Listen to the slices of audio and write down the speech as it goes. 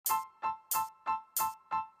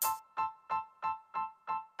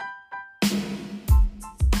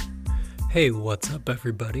Hey, what's up,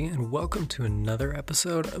 everybody, and welcome to another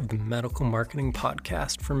episode of the Medical Marketing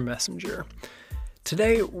Podcast from Messenger.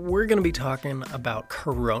 Today, we're going to be talking about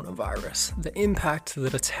coronavirus, the impact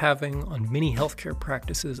that it's having on many healthcare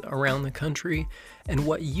practices around the country, and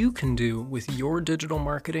what you can do with your digital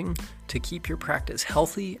marketing to keep your practice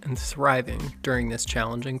healthy and thriving during this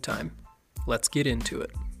challenging time. Let's get into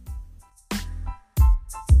it.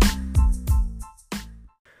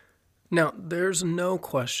 Now, there's no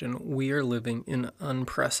question we are living in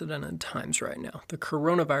unprecedented times right now. The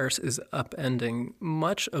coronavirus is upending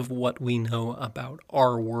much of what we know about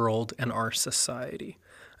our world and our society.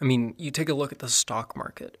 I mean, you take a look at the stock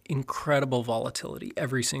market, incredible volatility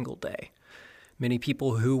every single day. Many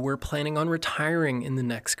people who were planning on retiring in the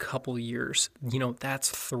next couple years, that's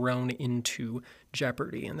thrown into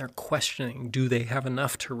jeopardy, and they're questioning, do they have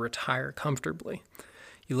enough to retire comfortably?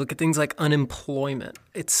 You look at things like unemployment.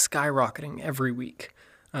 It's skyrocketing every week.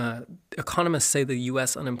 Economists say the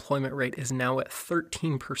U.S. unemployment rate is now at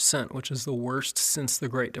 13%, which is the worst since the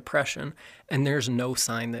Great Depression, and there's no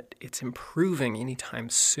sign that it's improving anytime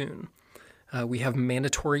soon. We have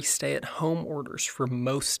mandatory stay-at-home orders for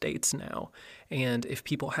most states now, and if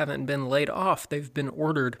people haven't been laid off, they've been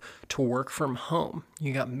ordered to work from home.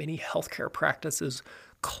 You got many healthcare practices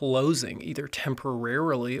closing, either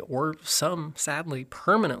temporarily or some, sadly,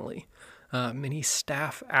 permanently. Many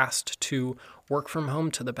staff asked to work from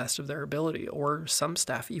home to the best of their ability, or some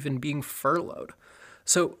staff even being furloughed.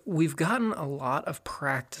 So we've gotten a lot of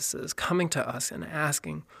practices coming to us and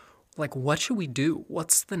asking, what should we do?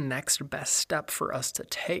 What's the next best step for us to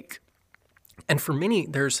take? And for many,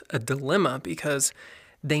 there's a dilemma because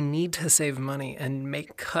they need to save money and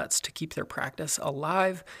make cuts to keep their practice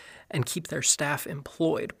alive and keep their staff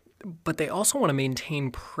employed. But they also want to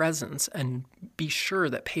maintain presence and be sure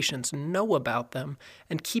that patients know about them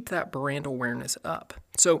and keep that brand awareness up.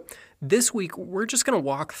 So this week, we're just going to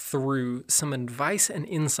walk through some advice and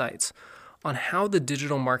insights on how the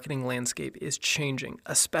digital marketing landscape is changing,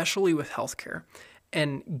 especially with healthcare,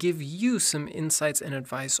 and give you some insights and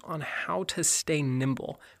advice on how to stay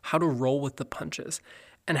nimble, how to roll with the punches,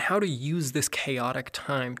 and how to use this chaotic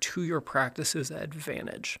time to your practice's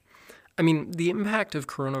advantage. I mean, the impact of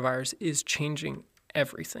coronavirus is changing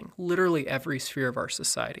everything, literally every sphere of our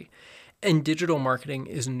society. And digital marketing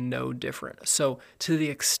is no different. So to the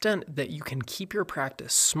extent that you can keep your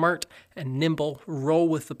practice smart and nimble, roll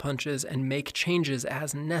with the punches, and make changes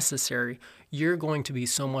as necessary, you're going to be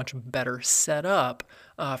so much better set up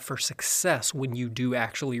for success when you do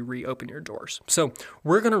actually reopen your doors. So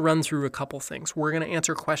we're going to run through a couple things. We're going to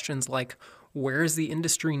answer questions like, where is the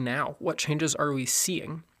industry now? What changes are we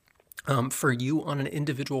seeing? For you on an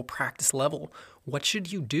individual practice level, what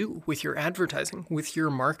should you do with your advertising, with your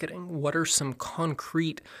marketing? What are some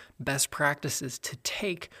concrete best practices to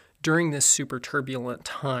take during this super turbulent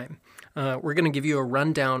time? We're going to give you a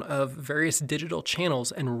rundown of various digital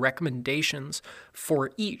channels and recommendations for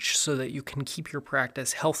each so that you can keep your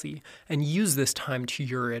practice healthy and use this time to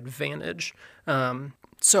your advantage.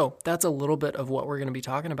 So that's a little bit of what we're going to be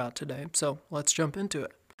talking about today. So let's jump into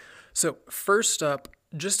it. So first up,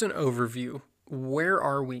 just an overview. Where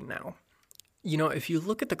are we now? If you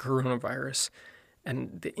look at the coronavirus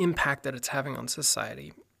and the impact that it's having on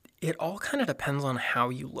society, it all kind of depends on how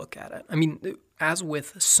you look at it. I mean, as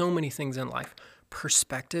with so many things in life,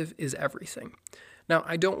 perspective is everything. Now,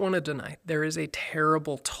 I don't want to deny there is a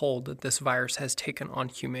terrible toll that this virus has taken on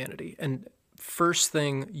humanity. And first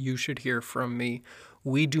thing you should hear from me,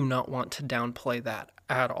 we do not want to downplay that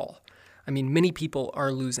at all. I mean, many people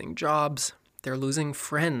are losing jobs. They're losing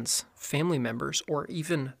friends, family members, or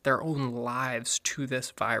even their own lives to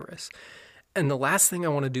this virus. And the last thing I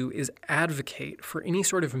want to do is advocate for any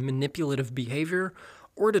sort of manipulative behavior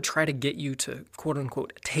or to try to get you to, quote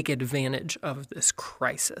unquote, take advantage of this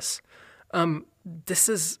crisis. This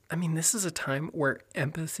is a time where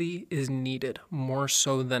empathy is needed more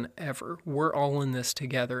so than ever. We're all in this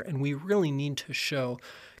together, and we really need to show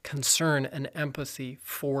concern and empathy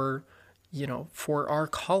for our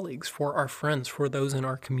colleagues, for our friends, for those in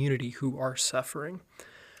our community who are suffering.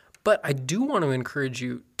 But I do want to encourage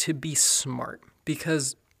you to be smart,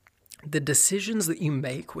 because the decisions that you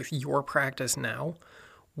make with your practice now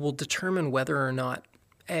will determine whether or not,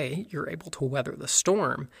 A, you're able to weather the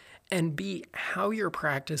storm, and B, how your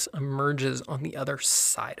practice emerges on the other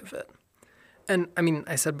side of it. And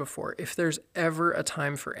I said before, if there's ever a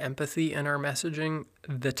time for empathy in our messaging,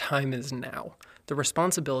 the time is now. The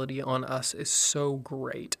responsibility on us is so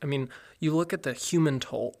great. You look at the human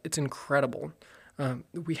toll, it's incredible.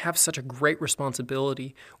 We have such a great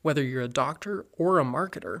responsibility, whether you're a doctor or a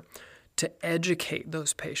marketer, to educate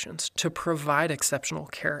those patients, to provide exceptional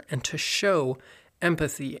care, and to show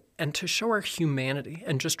empathy and to show our humanity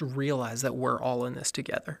and just realize that we're all in this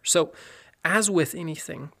together. So, as with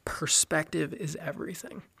anything, perspective is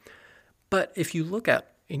everything. But if you look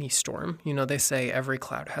at any storm, they say every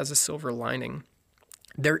cloud has a silver lining.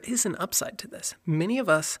 There is an upside to this. Many of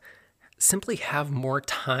us simply have more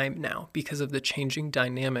time now because of the changing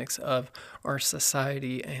dynamics of our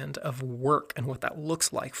society and of work and what that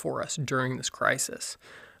looks like for us during this crisis.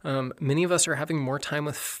 Many of us are having more time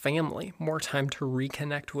with family, more time to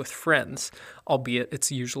reconnect with friends, albeit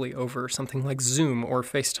it's usually over something like Zoom or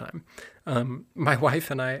FaceTime. My wife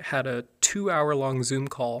and I had a 2-hour-long Zoom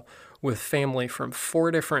call with family from 4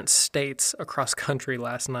 different states across country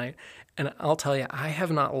last night, and I'll tell you, I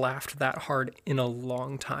have not laughed that hard in a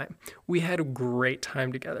long time. We had a great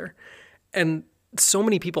time together, and so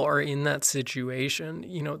many people are in that situation.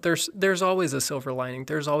 There's always a silver lining.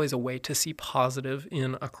 There's always a way to see positive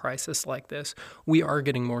in a crisis like this. We are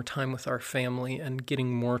getting more time with our family and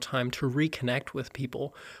getting more time to reconnect with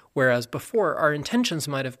people, whereas before our intentions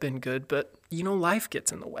might have been good, but life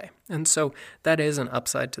gets in the way. And so that is an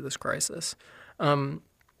upside to this crisis.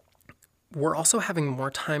 We're also having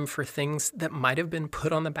more time for things that might have been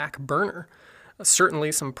put on the back burner.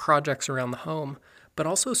 Certainly some projects around the home, but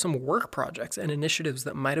also some work projects and initiatives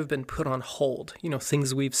that might have been put on hold.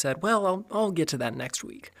 Things we've said, well, I'll get to that next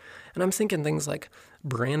week. And I'm thinking things like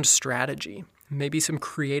brand strategy, maybe some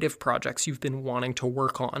creative projects you've been wanting to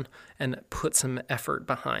work on and put some effort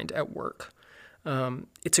behind at work.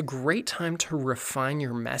 It's a great time to refine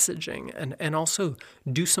your messaging and also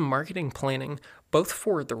do some marketing planning, both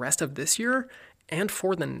for the rest of this year and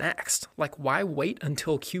for the next. Like, why wait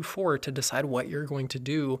until Q4 to decide what you're going to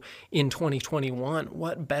do in 2021?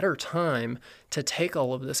 What better time to take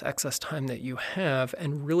all of this excess time that you have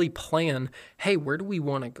and really plan, hey, where do we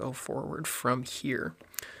want to go forward from here?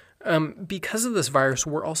 Because of this virus,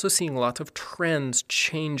 we're also seeing lots of trends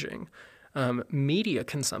changing. Media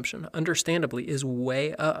consumption, understandably, is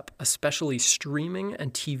way up, especially streaming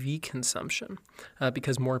and TV consumption,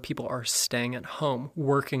 because more people are staying at home,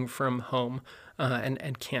 working from home,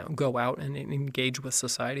 and can't go out and engage with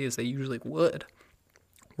society as they usually would.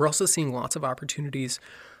 We're also seeing lots of opportunities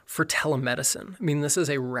for telemedicine. This is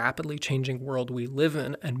a rapidly changing world we live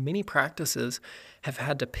in, and many practices have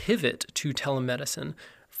had to pivot to telemedicine,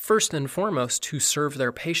 first and foremost to serve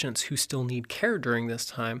their patients who still need care during this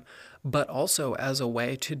time, but also as a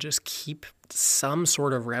way to just keep some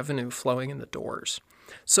sort of revenue flowing in the doors.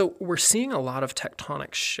 So we're seeing a lot of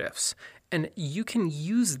tectonic shifts, and you can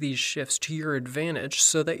use these shifts to your advantage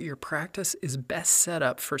so that your practice is best set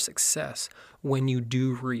up for success when you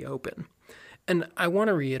do reopen. And I want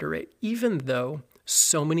to reiterate, even though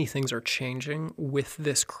so many things are changing with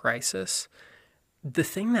this crisis, the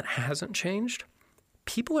thing that hasn't changed,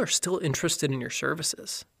 people are still interested in your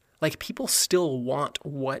services. Like, people still want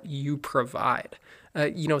what you provide.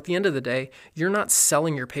 At the end of the day, you're not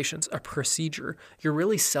selling your patients a procedure. You're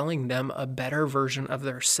really selling them a better version of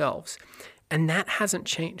themselves. And that hasn't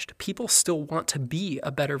changed. People still want to be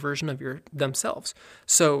a better version of themselves.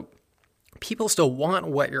 So people still want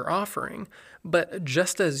what you're offering, but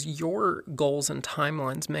just as your goals and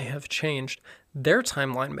timelines may have changed, their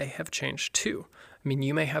timeline may have changed too.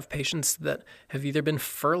 You may have patients that have either been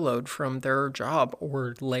furloughed from their job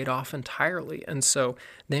or laid off entirely, and so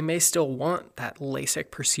they may still want that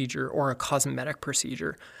LASIK procedure or a cosmetic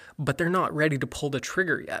procedure, but they're not ready to pull the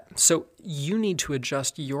trigger yet. So you need to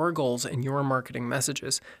adjust your goals and your marketing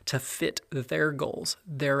messages to fit their goals,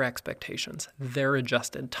 their expectations, their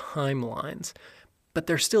adjusted timelines. But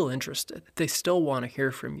they're still interested. They still want to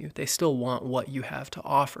hear from you. They still want what you have to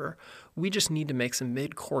offer. We just need to make some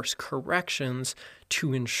mid-course corrections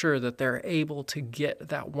to ensure that they're able to get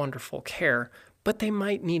that wonderful care, but they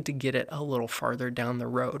might need to get it a little farther down the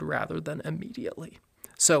road rather than immediately.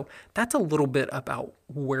 So that's a little bit about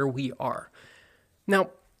where we are.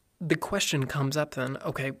 Now, the question comes up then,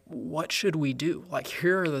 okay, what should we do? Like,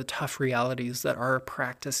 here are the tough realities that our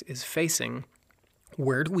practice is facing.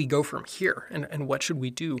 Where do we go from here? And what should we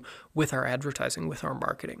do with our advertising, with our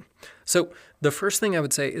marketing? So the first thing I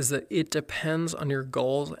would say is that it depends on your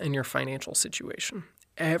goals and your financial situation.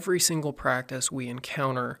 Every single practice we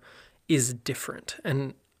encounter is different.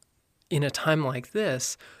 And in a time like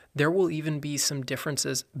this, there will even be some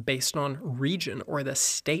differences based on region or the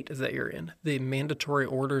state that you're in, the mandatory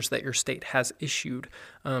orders that your state has issued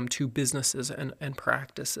to businesses and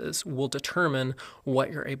practices will determine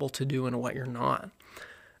what you're able to do and what you're not.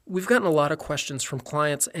 We've gotten a lot of questions from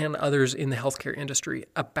clients and others in the healthcare industry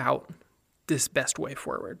about this best way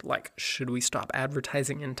forward? Like, should we stop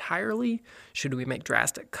advertising entirely? Should we make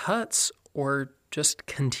drastic cuts or just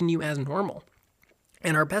continue as normal?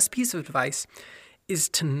 And our best piece of advice is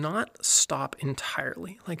to not stop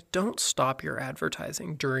entirely. Like, don't stop your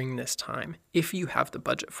advertising during this time if you have the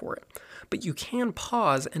budget for it. But you can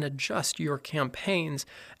pause and adjust your campaigns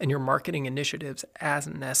and your marketing initiatives as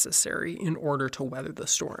necessary in order to weather the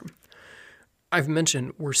storm. I've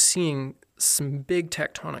mentioned we're seeing some big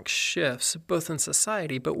tectonic shifts both in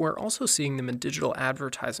society, but we're also seeing them in digital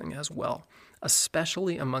advertising as well,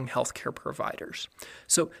 especially among healthcare providers.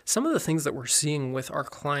 So some of the things that we're seeing with our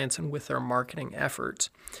clients and with their marketing efforts,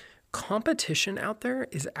 competition out there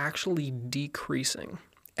is actually decreasing.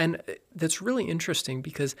 And that's really interesting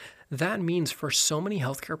because that means for so many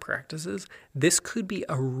healthcare practices, this could be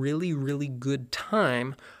a really, really good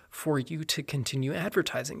time for you to continue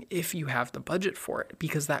advertising if you have the budget for it,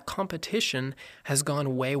 because that competition has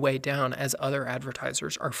gone way, way down as other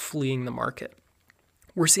advertisers are fleeing the market.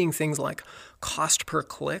 We're seeing things like cost per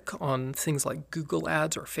click on things like Google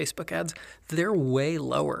ads or Facebook ads. They're way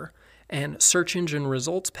lower. And search engine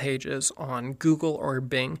results pages on Google or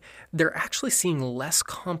Bing, they're actually seeing less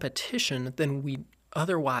competition than we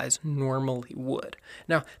otherwise normally would.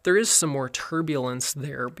 Now, there is some more turbulence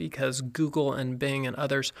there because Google and Bing and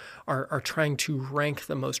others are trying to rank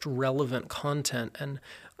the most relevant content, and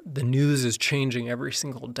the news is changing every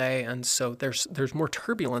single day, and so there's more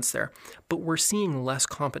turbulence there, but we're seeing less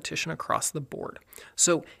competition across the board.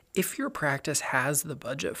 So if your practice has the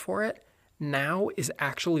budget for it, now is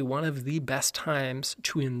actually one of the best times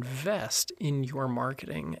to invest in your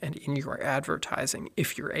marketing and in your advertising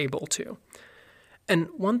if you're able to. And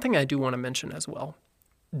one thing I do want to mention as well,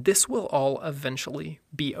 this will all eventually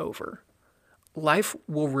be over. Life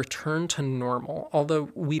will return to normal, although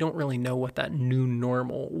we don't really know what that new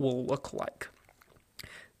normal will look like.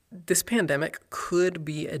 This pandemic could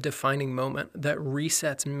be a defining moment that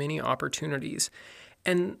resets many opportunities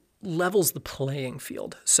and levels the playing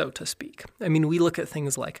field, so to speak. I mean, we look at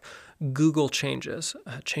things like Google changes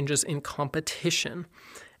in competition,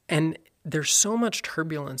 and there's so much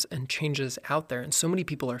turbulence and changes out there, and so many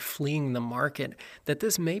people are fleeing the market that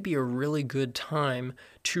this may be a really good time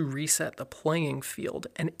to reset the playing field.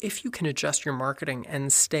 And if you can adjust your marketing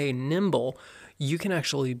and stay nimble, you can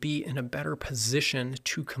actually be in a better position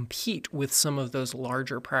to compete with some of those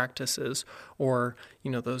larger practices or,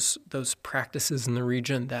 those practices in the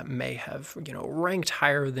region that may have, ranked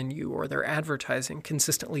higher than you, or their advertising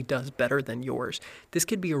consistently does better than yours. This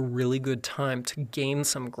could be a really good time to gain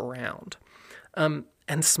some ground. And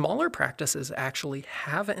smaller practices actually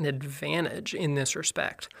have an advantage in this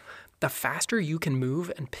respect. The faster you can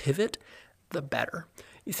move and pivot, the better.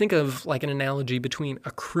 You think of like an analogy between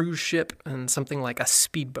a cruise ship and something like a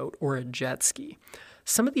speedboat or a jet ski.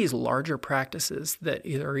 Some of these larger practices that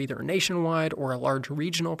are either nationwide or a large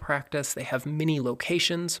regional practice, they have many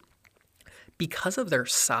locations. Because of their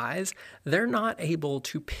size, they're not able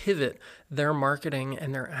to pivot their marketing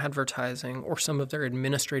and their advertising or some of their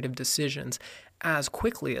administrative decisions as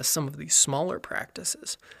quickly as some of these smaller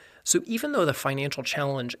practices. So even though the financial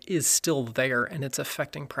challenge is still there and it's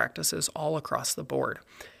affecting practices all across the board,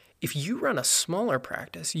 if you run a smaller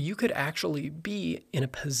practice, you could actually be in a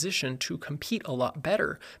position to compete a lot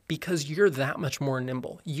better because you're that much more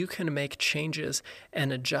nimble. You can make changes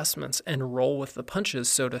and adjustments and roll with the punches,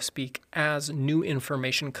 so to speak, as new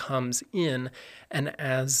information comes in and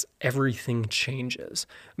as everything changes.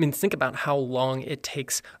 I mean, think about how long it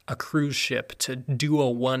takes a cruise ship to do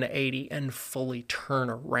a 180 and fully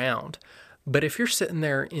turn around. But if you're sitting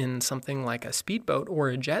there in something like a speedboat or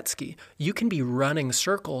a jet ski, you can be running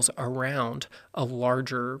circles around a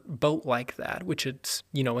larger boat like that, which is,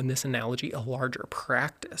 in this analogy, a larger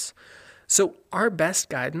practice. So our best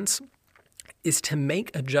guidance is to make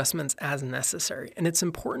adjustments as necessary. And it's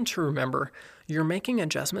important to remember you're making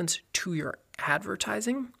adjustments to your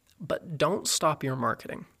advertising, but don't stop your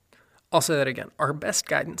marketing. I'll say that again. Our best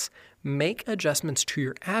guidance, make adjustments to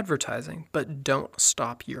your advertising, but don't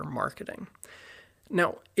stop your marketing.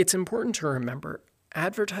 Now, it's important to remember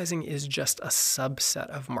advertising is just a subset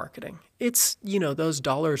of marketing. It's, those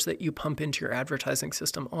dollars that you pump into your advertising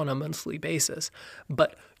system on a monthly basis.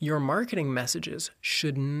 But your marketing messages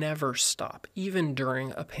should never stop, even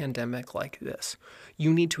during a pandemic like this.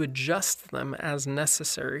 You need to adjust them as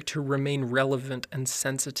necessary to remain relevant and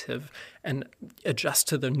sensitive and adjust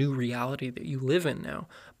to the new reality that you live in now.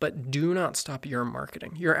 But do not stop your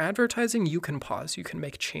marketing. Your advertising, you can pause, you can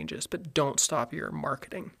make changes, but don't stop your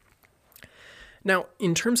marketing. Now,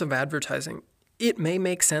 in terms of advertising, it may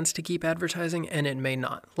make sense to keep advertising and it may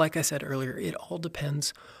not. Like I said earlier, it all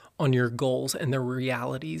depends on your goals and the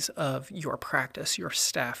realities of your practice, your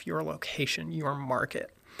staff, your location, your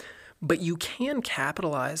market. But you can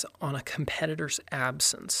capitalize on a competitor's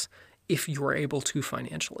absence if you're able to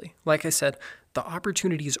financially. Like I said, the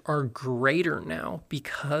opportunities are greater now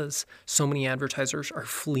because so many advertisers are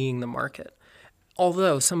fleeing the market.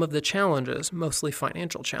 Although some of the challenges, mostly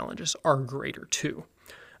financial challenges, are greater too.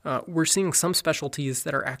 We're seeing some specialties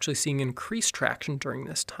that are actually seeing increased traction during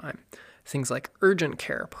this time. Things like urgent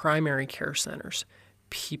care, primary care centers.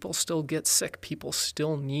 People still get sick. People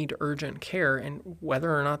still need urgent care. And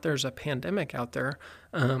whether or not there's a pandemic out there,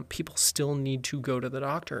 people still need to go to the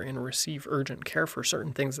doctor and receive urgent care for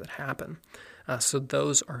certain things that happen. So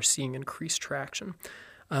those are seeing increased traction.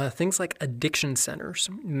 Things like addiction centers,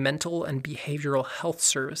 mental and behavioral health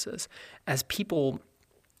services, as people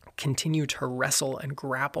continue to wrestle and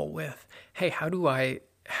grapple with, hey, how do I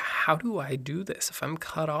do this? If I'm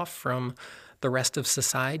cut off from the rest of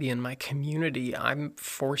society and my community, I'm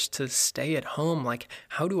forced to stay at home. Like,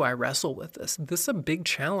 how do I wrestle with this? This is a big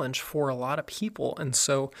challenge for a lot of people. And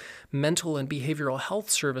so mental and behavioral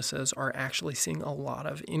health services are actually seeing a lot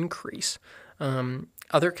of increase.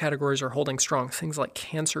 Other categories are holding strong. Things like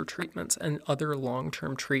cancer treatments and other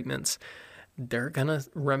long-term treatments, they're going to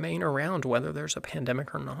remain around whether there's a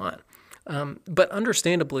pandemic or not. But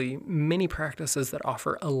understandably, many practices that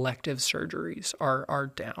offer elective surgeries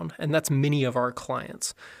are down, and that's many of our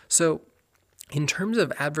clients. So in terms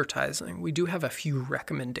of advertising, we do have a few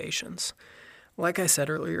recommendations. Like I said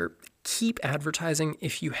earlier, keep advertising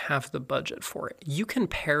if you have the budget for it. You can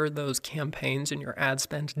pare those campaigns and your ad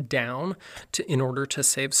spend down in order to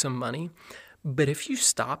save some money. But if you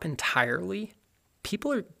stop entirely,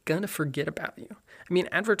 people are going to forget about you. I mean,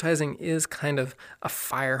 advertising is kind of a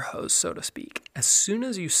fire hose, so to speak. As soon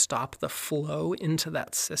as you stop the flow into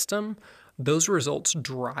that system, those results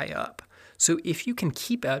dry up. So if you can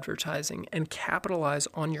keep advertising and capitalize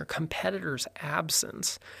on your competitor's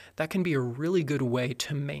absence, that can be a really good way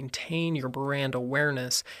to maintain your brand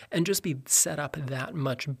awareness and just be set up that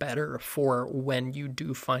much better for when you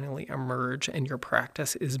do finally emerge and your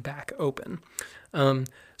practice is back open.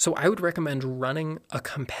 So I would recommend running a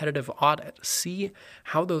competitive audit. See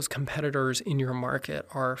how those competitors in your market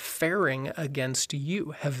are faring against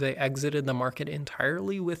you. Have they exited the market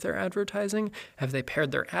entirely with their advertising? Have they pared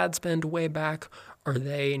their ad spend way back? Are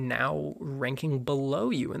they now ranking below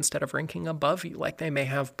you instead of ranking above you like they may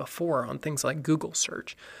have before on things like Google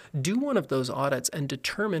search? Do one of those audits and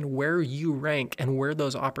determine where you rank and where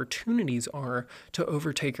those opportunities are to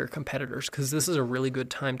overtake your competitors, because this is a really good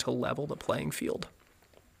time to level the playing field.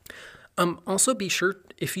 Also, be sure,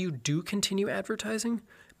 if you do continue advertising,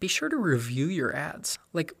 be sure to review your ads.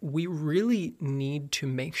 Like, we really need to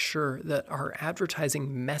make sure that our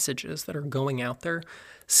advertising messages that are going out there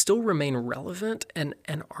still remain relevant and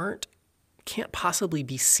can't possibly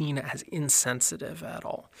be seen as insensitive at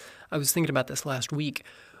all. I was thinking about this last week.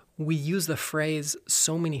 We use the phrase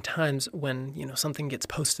so many times when, something gets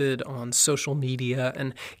posted on social media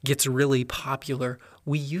and gets really popular.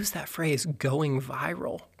 We use that phrase going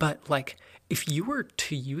viral. But if you were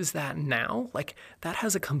to use that now, that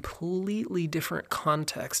has a completely different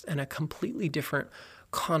context and a completely different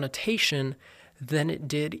connotation than it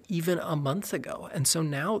did even a month ago. And so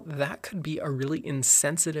now that could be a really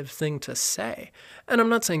insensitive thing to say. And I'm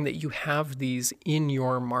not saying that you have these in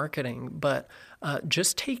your marketing, but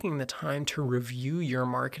just taking the time to review your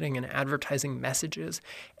marketing and advertising messages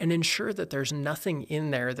and ensure that there's nothing in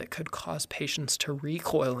there that could cause patients to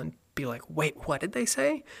recoil and be like, wait, what did they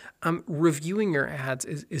say? Reviewing your ads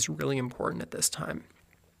is really important at this time.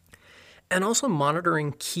 And also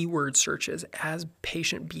monitoring keyword searches as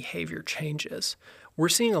patient behavior changes. We're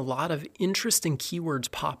seeing a lot of interesting keywords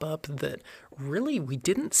pop up that really we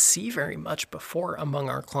didn't see very much before among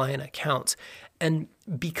our client accounts. And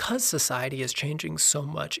because society is changing so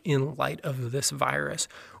much in light of this virus,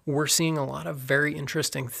 we're seeing a lot of very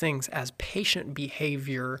interesting things as patient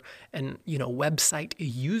behavior and, website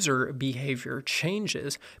user behavior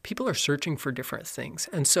changes. People are searching for different things.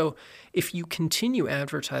 And so if you continue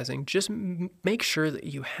advertising, just make sure that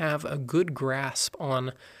you have a good grasp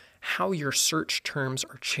on how your search terms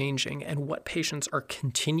are changing and what patients are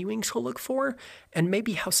continuing to look for, and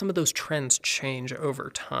maybe how some of those trends change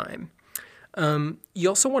over time. You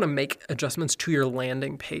also want to make adjustments to your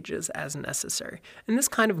landing pages as necessary. And this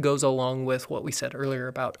kind of goes along with what we said earlier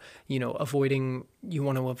about, you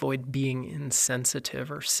want to avoid being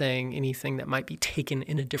insensitive or saying anything that might be taken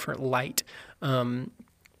in a different light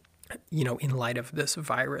in light of this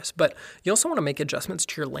virus. But you also want to make adjustments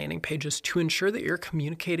to your landing pages to ensure that you're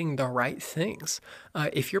communicating the right things.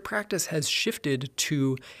 If your practice has shifted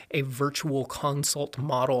to a virtual consult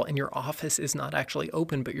model and your office is not actually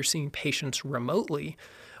open, but you're seeing patients remotely,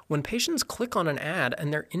 when patients click on an ad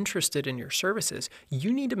and they're interested in your services,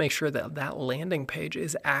 you need to make sure that that landing page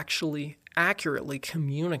is actually accurately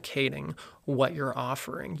communicating what you're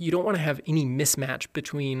offering. You don't want to have any mismatch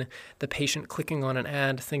between the patient clicking on an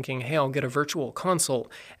ad thinking, hey, I'll get a virtual consult,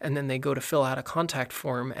 and then they go to fill out a contact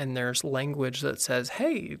form and there's language that says,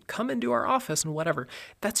 hey, come into our office and whatever.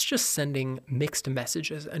 That's just sending mixed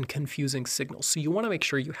messages and confusing signals. So you want to make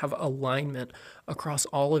sure you have alignment across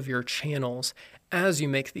all of your channels as you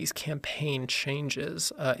make these campaign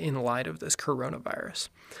changes in light of this coronavirus.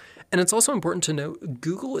 And it's also important to note,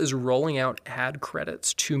 Google is rolling out ad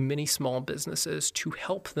credits to many small businesses to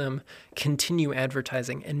help them continue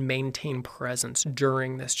advertising and maintain presence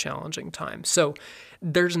during this challenging time. So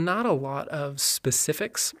there's not a lot of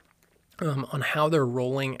specifics on how they're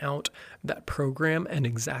rolling out that program and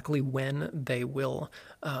exactly when they will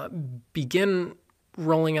begin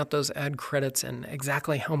rolling out those ad credits and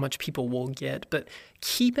exactly how much people will get, but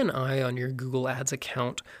keep an eye on your Google Ads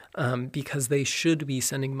account because they should be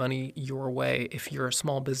sending money your way if you're a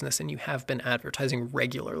small business and you have been advertising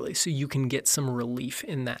regularly, so you can get some relief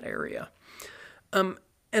in that area. And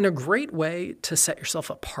a great way to set yourself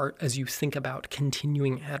apart as you think about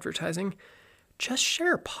continuing advertising, just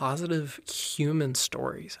share positive human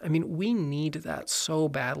stories. I mean, we need that so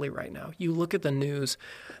badly right now. You look at the news,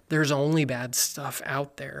 there's only bad stuff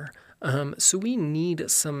out there. So we need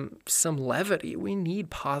some levity. We need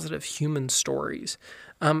positive human stories.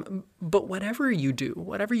 But whatever you do,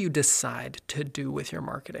 whatever you decide to do with your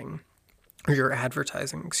marketing or your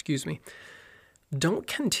advertising, don't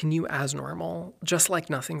continue as normal, just like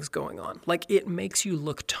nothing's going on. Like, it makes you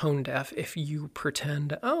look tone deaf if you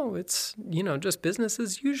pretend, oh, it's, just business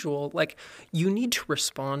as usual. Like, you need to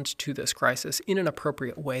respond to this crisis in an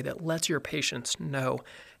appropriate way that lets your patients know,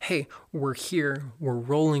 hey, we're here, we're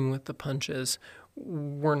rolling with the punches.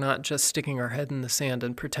 We're not just sticking our head in the sand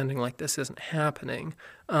and pretending like this isn't happening.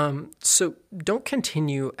 So don't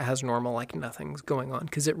continue as normal like nothing's going on,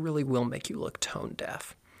 because it really will make you look tone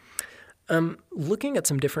deaf. Looking at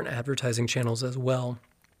some different advertising channels as well,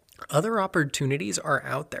 other opportunities are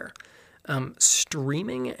out there.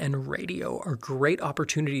 Streaming and radio are great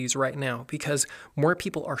opportunities right now because more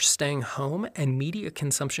people are staying home and media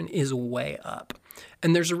consumption is way up.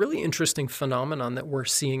 And there's a really interesting phenomenon that we're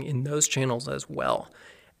seeing in those channels as well.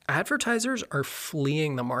 Advertisers are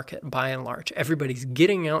fleeing the market by and large. Everybody's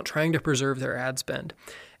getting out, trying to preserve their ad spend.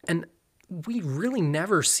 And we really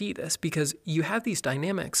never see this because you have these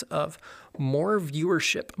dynamics of more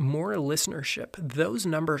viewership, more listenership. Those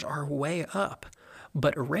numbers are way up.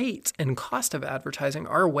 But rates and cost of advertising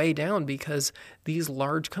are way down because these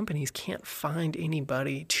large companies can't find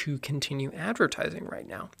anybody to continue advertising right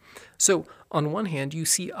now. So on one hand, you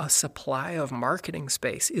see a supply of marketing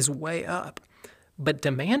space is way up, but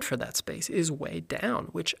demand for that space is way down,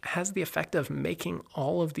 which has the effect of making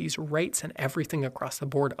all of these rates and everything across the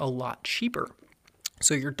board a lot cheaper.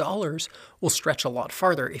 So your dollars will stretch a lot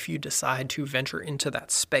farther if you decide to venture into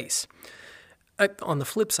that space. On the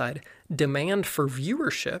flip side, demand for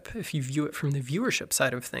viewership, if you view it from the viewership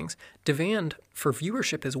side of things, demand for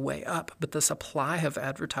viewership is way up, but the supply of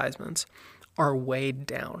advertisements are way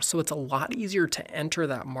down. So it's a lot easier to enter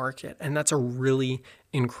that market, and that's a really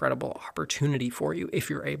incredible opportunity for you if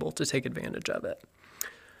you're able to take advantage of it.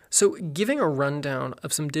 So giving a rundown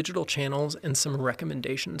of some digital channels and some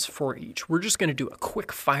recommendations for each, we're just going to do a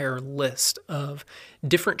quick fire list of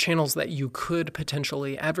different channels that you could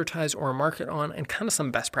potentially advertise or market on and kind of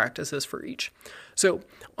some best practices for each. So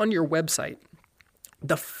on your website,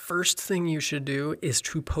 the first thing you should do is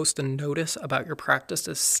to post a notice about your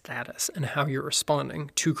practice's status and how you're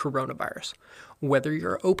responding to coronavirus, whether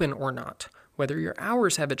you're open or not, whether your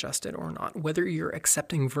hours have adjusted or not, whether you're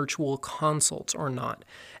accepting virtual consults or not,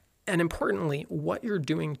 and importantly, what you're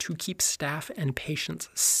doing to keep staff and patients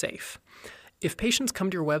safe. If patients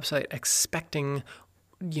come to your website expecting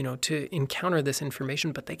to encounter this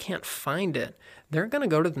information, but they can't find it, they're going to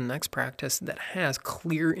go to the next practice that has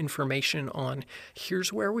clear information on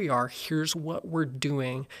here's where we are, here's what we're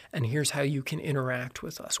doing, and here's how you can interact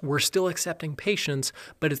with us. We're still accepting patients,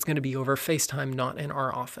 but it's going to be over FaceTime, not in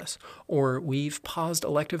our office. Or we've paused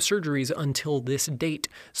elective surgeries until this date,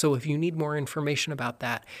 so if you need more information about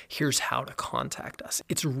that, here's how to contact us.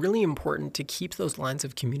 It's really important to keep those lines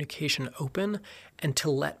of communication open and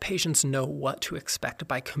to let patients know what to expect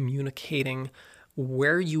by communicating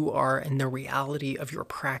where you are and the reality of your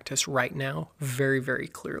practice right now very, very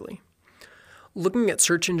clearly. Looking at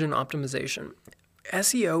search engine optimization,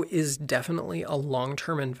 SEO is definitely a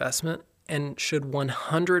long-term investment and should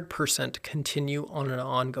 100% continue on an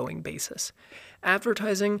ongoing basis.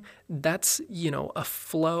 Advertising, that's, a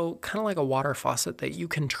flow, kind of like a water faucet that you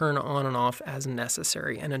can turn on and off as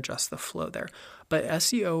necessary and adjust the flow there. But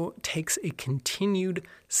SEO takes a continued,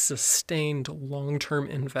 sustained, long-term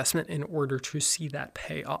investment in order to see that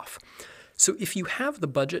pay off. So if you have the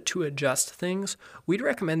budget to adjust things, we'd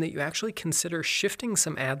recommend that you actually consider shifting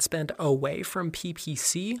some ad spend away from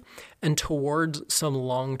PPC and towards some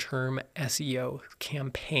long-term SEO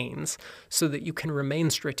campaigns so that you can remain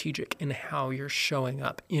strategic in how you're showing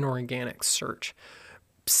up in organic search.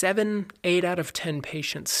 8 out of 10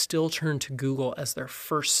 patients still turn to Google as their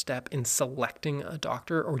first step in selecting a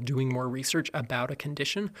doctor or doing more research about a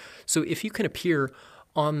condition. So if you can appear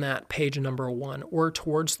on that page number 1 or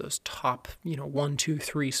towards those top, 1, 2,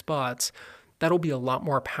 3 spots, that'll be a lot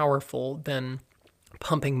more powerful than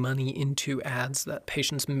pumping money into ads that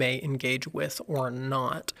patients may engage with or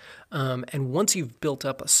not. And once you've built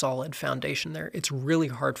up a solid foundation there, it's really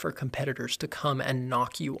hard for competitors to come and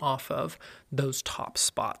knock you off of those top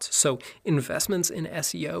spots. So investments in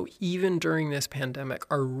SEO, even during this pandemic,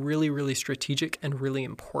 are really, really strategic and really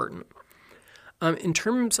important. In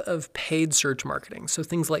terms of paid search marketing, so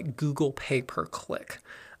things like Google Pay Per Click,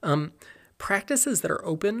 practices that are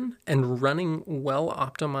open and running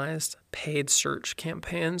well-optimized paid search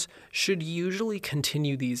campaigns should usually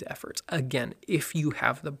continue these efforts, again, if you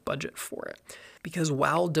have the budget for it. Because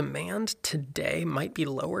while demand today might be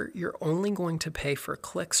lower, you're only going to pay for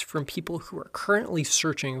clicks from people who are currently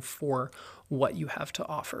searching for what you have to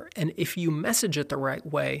offer. And if you message it the right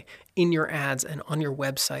way in your ads and on your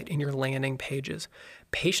website, in your landing pages,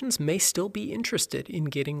 patients may still be interested in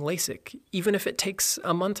getting LASIK. Even if it takes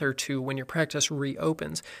a month or two when your practice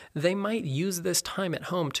reopens, they might use this time at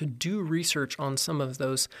home to do research on some of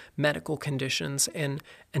those medical conditions and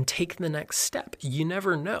take the next step. You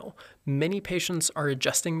never know. Many patients are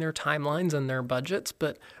adjusting their timelines and their budgets,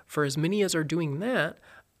 but for as many as are doing that,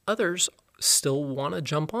 others still want to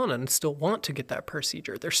jump on and still want to get that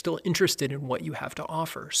procedure. They're still interested in what you have to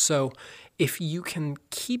offer. So if you can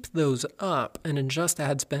keep those up and adjust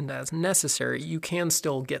ad spend as necessary, you can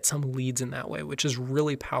still get some leads in that way, which is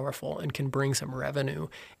really powerful and can bring some revenue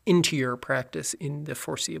into your practice in the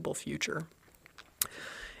foreseeable future.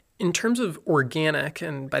 In terms of organic,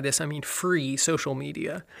 and by this I mean free social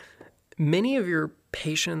media, many of your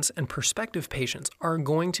patients and prospective patients are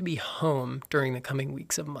going to be home during the coming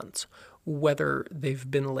weeks and months. Whether they've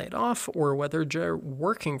been laid off or whether they're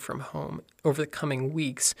working from home over the coming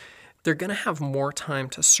weeks, they're going to have more time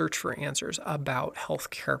to search for answers about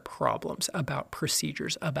healthcare problems, about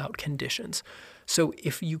procedures, about conditions. So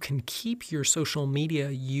if you can keep your social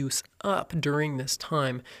media use up during this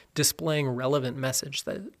time, displaying relevant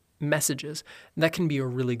messages, that can be a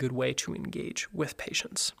really good way to engage with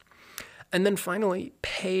patients. And then finally,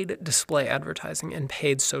 paid display advertising and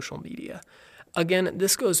paid social media. Again,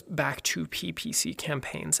 this goes back to PPC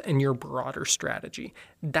campaigns and your broader strategy.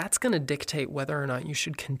 That's going to dictate whether or not you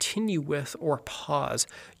should continue with or pause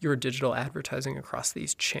your digital advertising across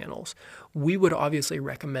these channels. We would obviously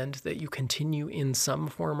recommend that you continue in some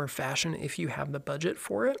form or fashion if you have the budget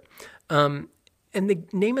for it. And the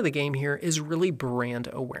name of the game here is really brand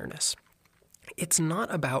awareness. It's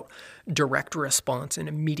not about direct response and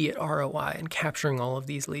immediate ROI and capturing all of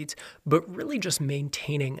these leads, but really just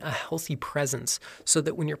maintaining a healthy presence so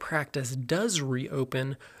that when your practice does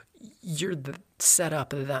reopen, you're set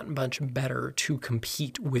up that much better to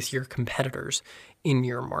compete with your competitors in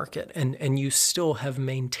your market. And you still have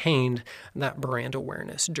maintained that brand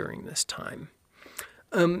awareness during this time.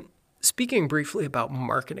 Speaking briefly about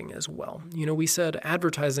marketing as well, we said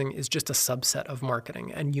advertising is just a subset of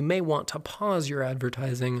marketing, and you may want to pause your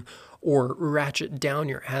advertising or ratchet down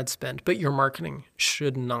your ad spend, but your marketing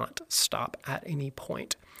should not stop at any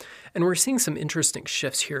point. And we're seeing some interesting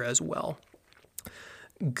shifts here as well.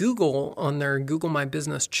 Google, on their Google My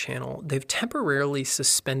Business channel, they've temporarily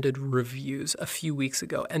suspended reviews a few weeks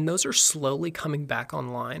ago, and those are slowly coming back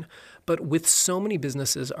online. But with so many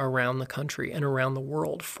businesses around the country and around the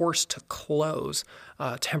world forced to close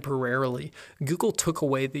temporarily, Google took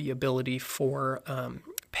away the ability for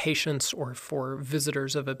patients or for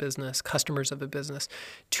visitors of a business, customers of a business,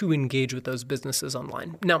 to engage with those businesses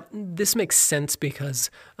online. Now, this makes sense because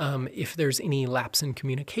if there's any lapse in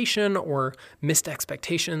communication or missed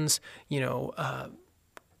expectations,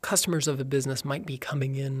 customers of a business might be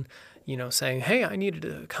coming in, saying, hey, I needed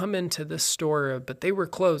to come into this store, but they were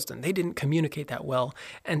closed and they didn't communicate that well.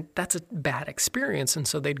 And that's a bad experience. And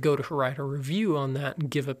so they'd go to write a review on that and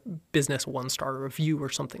give a business 1-star review or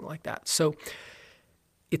something like that. So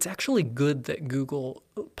it's actually good that Google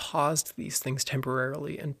paused these things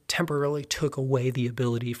temporarily and temporarily took away the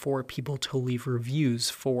ability for people to leave reviews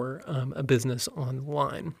for a business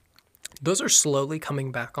online. Those are slowly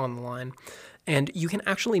coming back online, and you can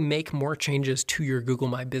actually make more changes to your Google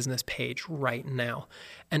My Business page right now.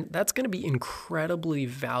 And that's going to be incredibly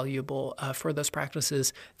valuable for those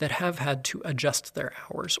practices that have had to adjust their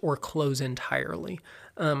hours or close entirely.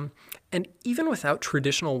 And even without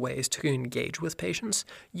traditional ways to engage with patients,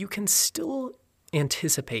 you can still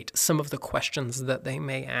anticipate some of the questions that they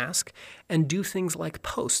may ask and do things like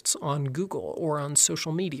posts on Google or on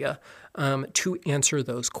social media to answer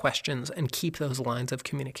those questions and keep those lines of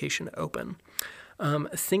communication open.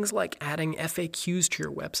 Things like adding FAQs to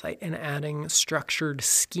your website and adding structured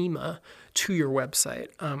schema to your website.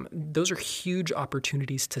 Those are huge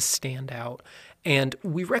opportunities to stand out. And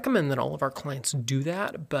we recommend that all of our clients do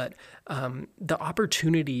that, but the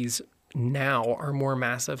opportunities now are more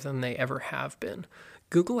massive than they ever have been.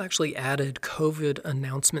 Google actually added COVID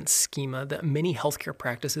announcement schema that many healthcare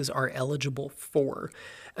practices are eligible for.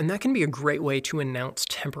 And that can be a great way to announce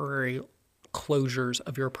temporary closures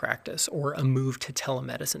of your practice or a move to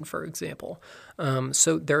telemedicine, for example.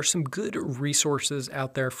 So there are some good resources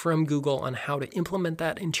out there from Google on how to implement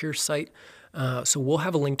that into your site. So we'll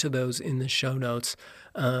have a link to those in the show notes.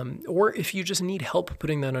 Or if you just need help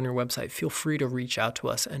putting that on your website, feel free to reach out to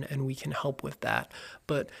us and we can help with that.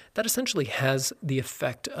 But that essentially has the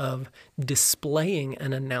effect of displaying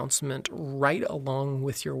an announcement right along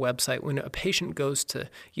with your website. When a patient goes to,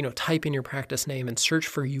 type in your practice name and search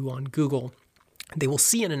for you on Google, they will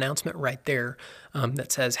see an announcement right there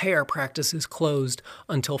that says, hey, our practice is closed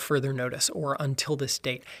until further notice or until this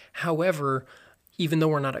date. However, even though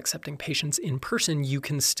we're not accepting patients in person, you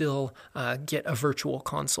can still get a virtual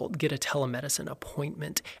consult, get a telemedicine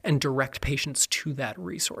appointment, and direct patients to that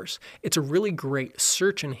resource. It's a really great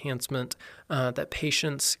search enhancement that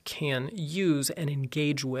patients can use and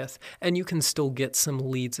engage with, and you can still get some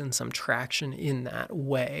leads and some traction in that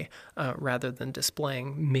way rather than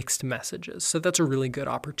displaying mixed messages. So that's a really good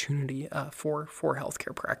opportunity for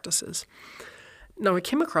healthcare practices. Now, I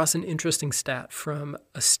came across an interesting stat from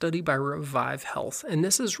a study by Revive Health, and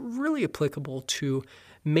this is really applicable to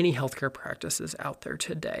many healthcare practices out there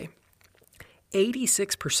today.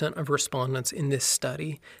 86% of respondents in this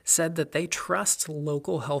study said that they trust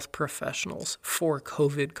local health professionals for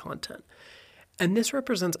COVID content. And this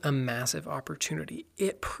represents a massive opportunity.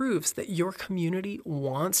 It proves that your community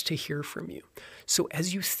wants to hear from you. So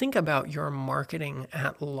as you think about your marketing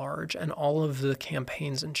at large and all of the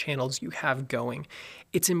campaigns and channels you have going,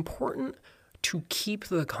 it's important to keep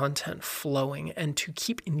the content flowing and to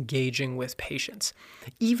keep engaging with patients.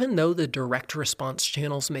 Even though the direct response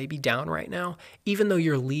channels may be down right now, even though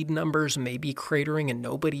your lead numbers may be cratering and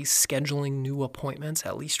nobody's scheduling new appointments,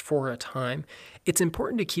 at least for a time, it's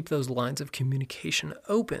important to keep those lines of communication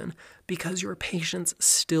open because your patients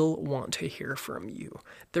still want to hear from you.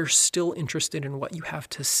 They're still interested in what you have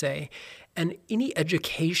to say, and any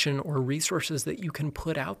education or resources that you can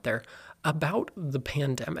put out there about the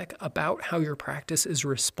pandemic, about how your practice is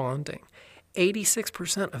responding.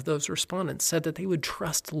 86% of those respondents said that they would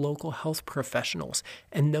trust local health professionals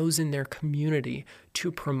and those in their community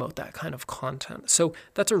to promote that kind of content. So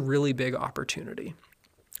that's a really big opportunity.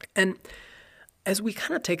 And as we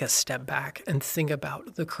kind of take a step back and think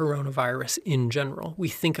about the coronavirus in general, we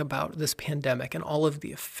think about this pandemic and all of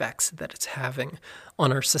the effects that it's having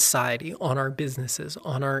on our society, on our businesses,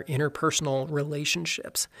 on our interpersonal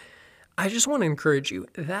relationships. I just want to encourage you,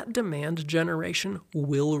 that demand generation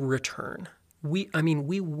will return. We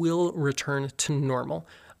will return to normal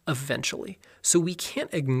eventually. So we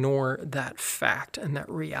can't ignore that fact and that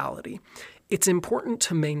reality. It's important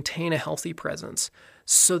to maintain a healthy presence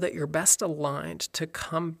so that you're best aligned to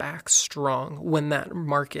come back strong when that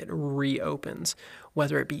market reopens,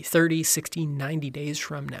 whether it be 30, 60, 90 days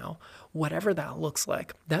from now, whatever that looks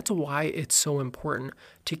like. That's why it's so important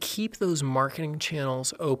to keep those marketing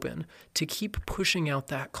channels open, to keep pushing out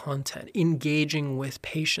that content, engaging with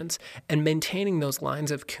patients, and maintaining those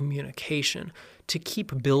lines of communication to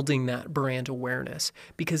keep building that brand awareness.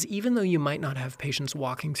 Because even though you might not have patients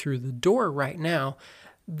walking through the door right now,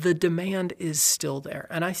 the demand is still there.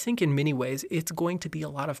 And I think in many ways, it's going to be a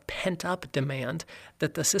lot of pent-up demand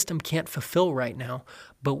that the system can't fulfill right now.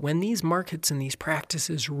 But when these markets and these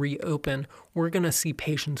practices reopen, we're going to see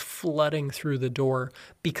patients flooding through the door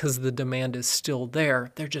because the demand is still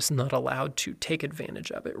there. They're just not allowed to take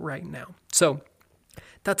advantage of it right now. So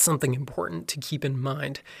that's something important to keep in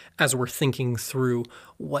mind as we're thinking through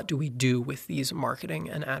what do we do with these marketing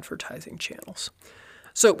and advertising channels.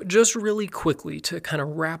 So just really quickly to kind of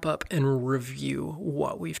wrap up and review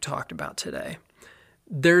what we've talked about today.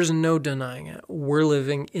 There's no denying it. We're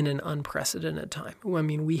living in an unprecedented time. I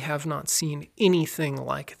mean, we have not seen anything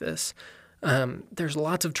like this. There's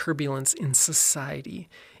lots of turbulence in society,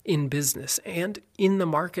 in business, and in the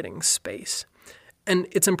marketing space. And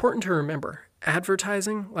it's important to remember,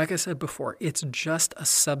 advertising, like I said before, it's just a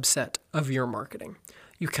subset of your marketing.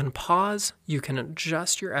 You can pause, you can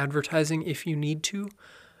adjust your advertising if you need to,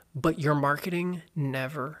 but your marketing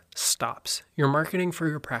never stops. Your marketing for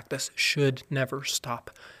your practice should never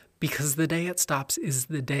stop, because the day it stops is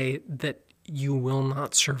the day that you will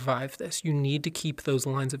not survive this. You need to keep those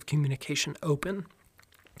lines of communication open.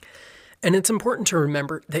 And it's important to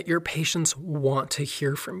remember that your patients want to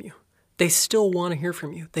hear from you. They still want to hear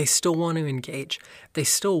from you. They still want to engage. They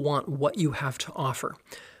still want what you have to offer.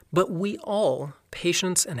 But we all,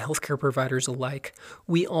 patients and healthcare providers alike,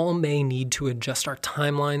 we all may need to adjust our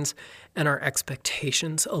timelines and our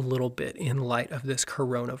expectations a little bit in light of this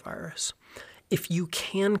coronavirus. If you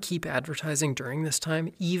can keep advertising during this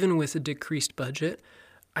time, even with a decreased budget,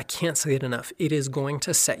 I can't say it enough. It is going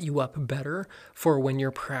to set you up better for when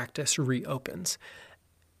your practice reopens.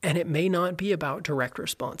 And it may not be about direct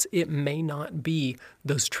response. It may not be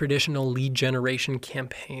those traditional lead generation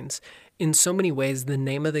campaigns. In so many ways, the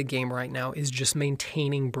name of the game right now is just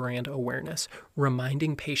maintaining brand awareness,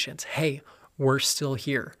 reminding patients, hey, we're still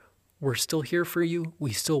here. We're still here for you.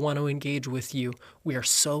 We still want to engage with you. We are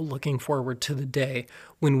so looking forward to the day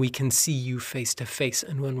when we can see you face to face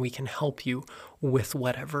and when we can help you with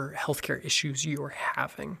whatever healthcare issues you're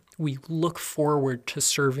having. We look forward to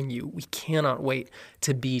serving you. We cannot wait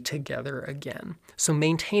to be together again. So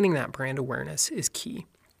maintaining that brand awareness is key.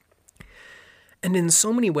 And in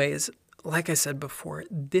so many ways, like I said before,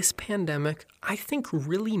 this pandemic, I think,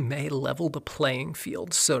 really may level the playing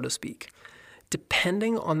field, so to speak.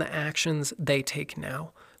 Depending on the actions they take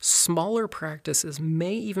now, smaller practices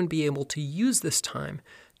may even be able to use this time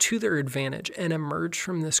to their advantage and emerge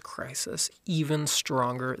from this crisis even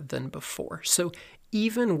stronger than before. So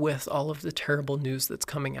even with all of the terrible news that's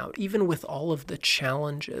coming out, even with all of the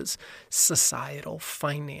challenges, societal,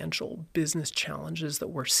 financial, business challenges that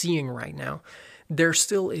we're seeing right now, there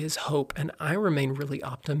still is hope, and I remain really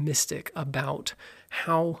optimistic about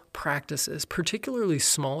how practices, particularly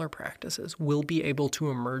smaller practices, will be able to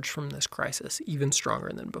emerge from this crisis even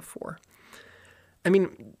stronger than before. I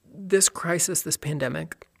mean, this crisis, this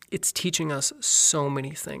pandemic, it's teaching us so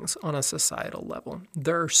many things on a societal level.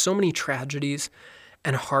 There are so many tragedies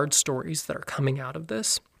and hard stories that are coming out of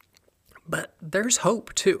this, but there's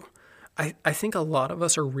hope too. I think a lot of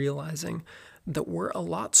us are realizing that we're a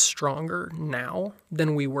lot stronger now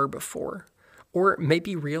than we were before, or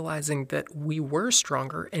maybe realizing that we were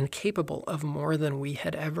stronger and capable of more than we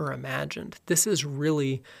had ever imagined. This is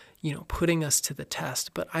really, putting us to the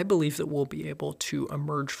test, but I believe that we'll be able to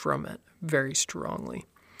emerge from it very strongly.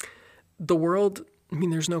 The world,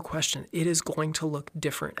 there's no question, it is going to look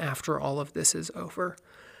different after all of this is over.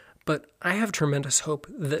 But I have tremendous hope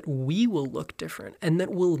that we will look different and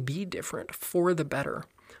that we'll be different for the better.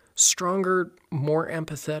 Stronger, more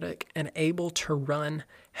empathetic, and able to run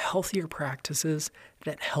healthier practices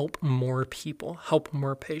that help more people, help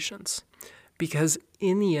more patients. Because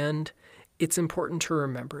in the end, it's important to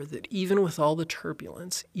remember that even with all the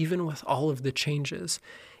turbulence, even with all of the changes,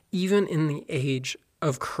 even in the age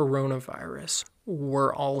of coronavirus,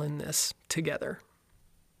 we're all in this together.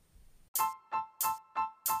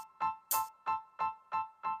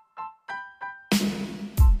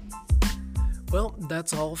 Well,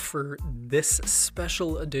 that's all for this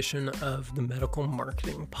special edition of the Medical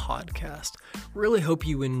Marketing Podcast. Really hope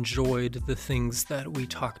you enjoyed the things that we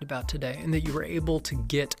talked about today and that you were able to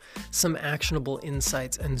get some actionable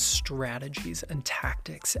insights and strategies and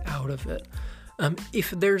tactics out of it.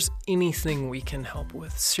 If there's anything we can help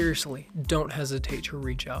with, seriously, don't hesitate to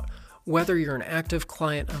reach out. Whether you're an active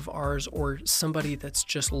client of ours or somebody that's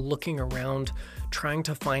just looking around, trying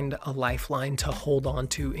to find a lifeline to hold on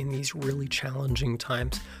to in these really challenging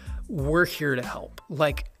times, we're here to help.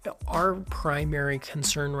 Like, our primary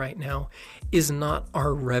concern right now is not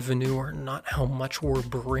our revenue or not how much we're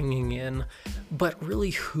bringing in, but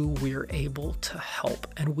really who we're able to help.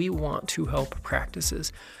 And we want to help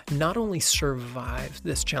practices not only survive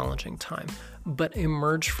this challenging time, but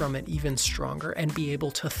emerge from it even stronger and be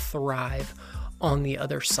able to thrive on the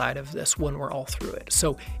other side of this when we're all through it.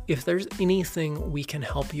 So if there's anything we can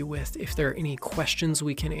help you with, if there are any questions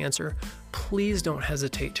we can answer, please don't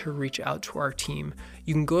hesitate to reach out to our team.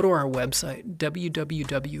 You can go to our website,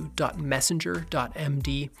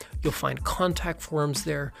 www.messenger.md. You'll find contact forms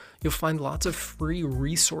there. You'll find lots of free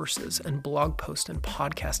resources and blog posts and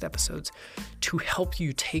podcast episodes to help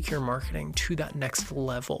you take your marketing to that next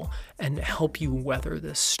level and help you weather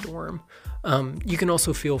this storm. You can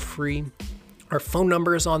also feel free. Our phone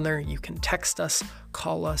number is on there. You can text us,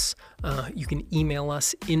 call us, you can email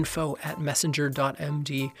us,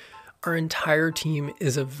 info@messenger.md. Our entire team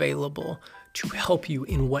is available to help you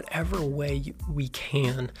in whatever way we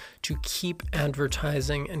can to keep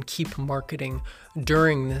advertising and keep marketing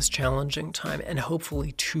during this challenging time, and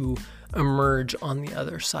hopefully to emerge on the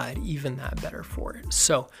other side even that better for it.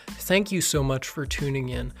 So thank you so much for tuning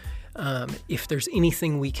in. If there's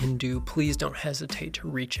anything we can do, please don't hesitate to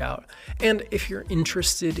reach out. And if you're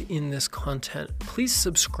interested in this content, please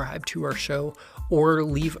subscribe to our show or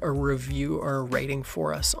leave a review or a rating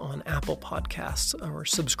for us on Apple Podcasts, or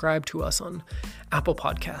subscribe to us on Apple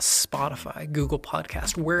Podcasts, Spotify, Google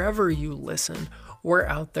Podcasts, wherever you listen. We're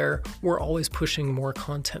out there. We're always pushing more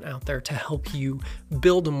content out there to help you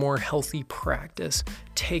build a more healthy practice,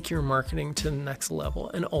 take your marketing to the next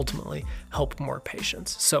level, and ultimately help more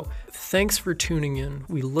patients. So thanks for tuning in.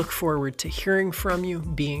 We look forward to hearing from you,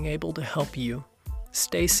 being able to help you.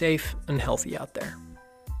 Stay safe and healthy out there.